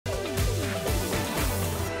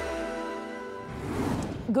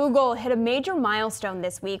Google hit a major milestone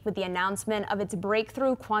this week with the announcement of its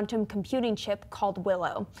breakthrough quantum computing chip called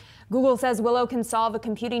Willow. Google says Willow can solve a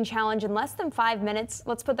computing challenge in less than 5 minutes.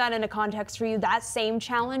 Let's put that into context for you. That same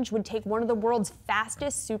challenge would take one of the world's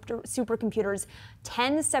fastest supercomputers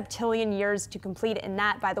 10 septillion years to complete, and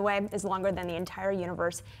that, by the way, is longer than the entire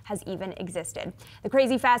universe has even existed. The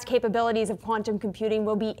crazy fast capabilities of quantum computing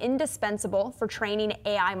will be indispensable for training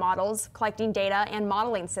AI models, collecting data, and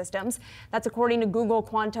modeling systems. That's according to Google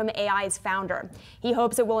Quantum AI's founder. He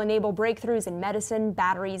hopes it will enable breakthroughs in medicine,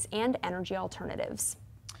 batteries, and energy alternatives.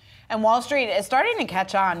 And Wall Street is starting to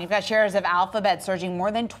catch on. You've got shares of Alphabet surging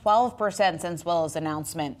more than 12% since Willow's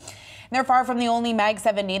announcement. And they're far from the only Mag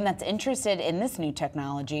 7 name that's interested in this new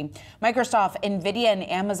technology. Microsoft, Nvidia, and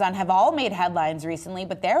Amazon have all made headlines recently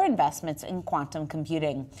with their investments in quantum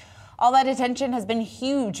computing. All that attention has been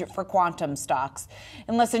huge for quantum stocks.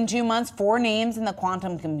 In less than 2 months, 4 names in the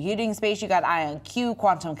quantum computing space, you got IonQ,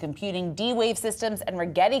 Quantum Computing, D-Wave Systems, and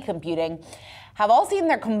Rigetti Computing, have all seen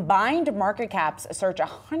their combined market caps surge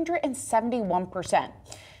 171%.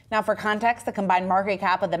 Now, for context, the combined market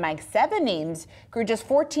cap of the Mag 7 names grew just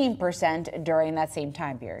 14% during that same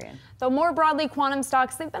time period. Though more broadly, quantum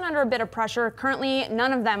stocks, they've been under a bit of pressure. Currently,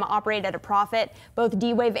 none of them operate at a profit. Both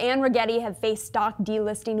D-Wave and Rigetti have faced stock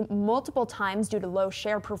delisting multiple times due to low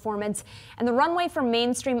share performance, and the runway for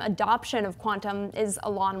mainstream adoption of quantum is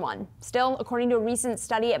a long one. Still, according to a recent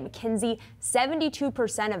study at McKinsey,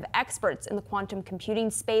 72% of experts in the quantum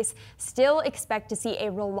computing space still expect to see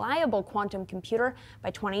a reliable quantum computer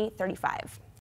by 2035.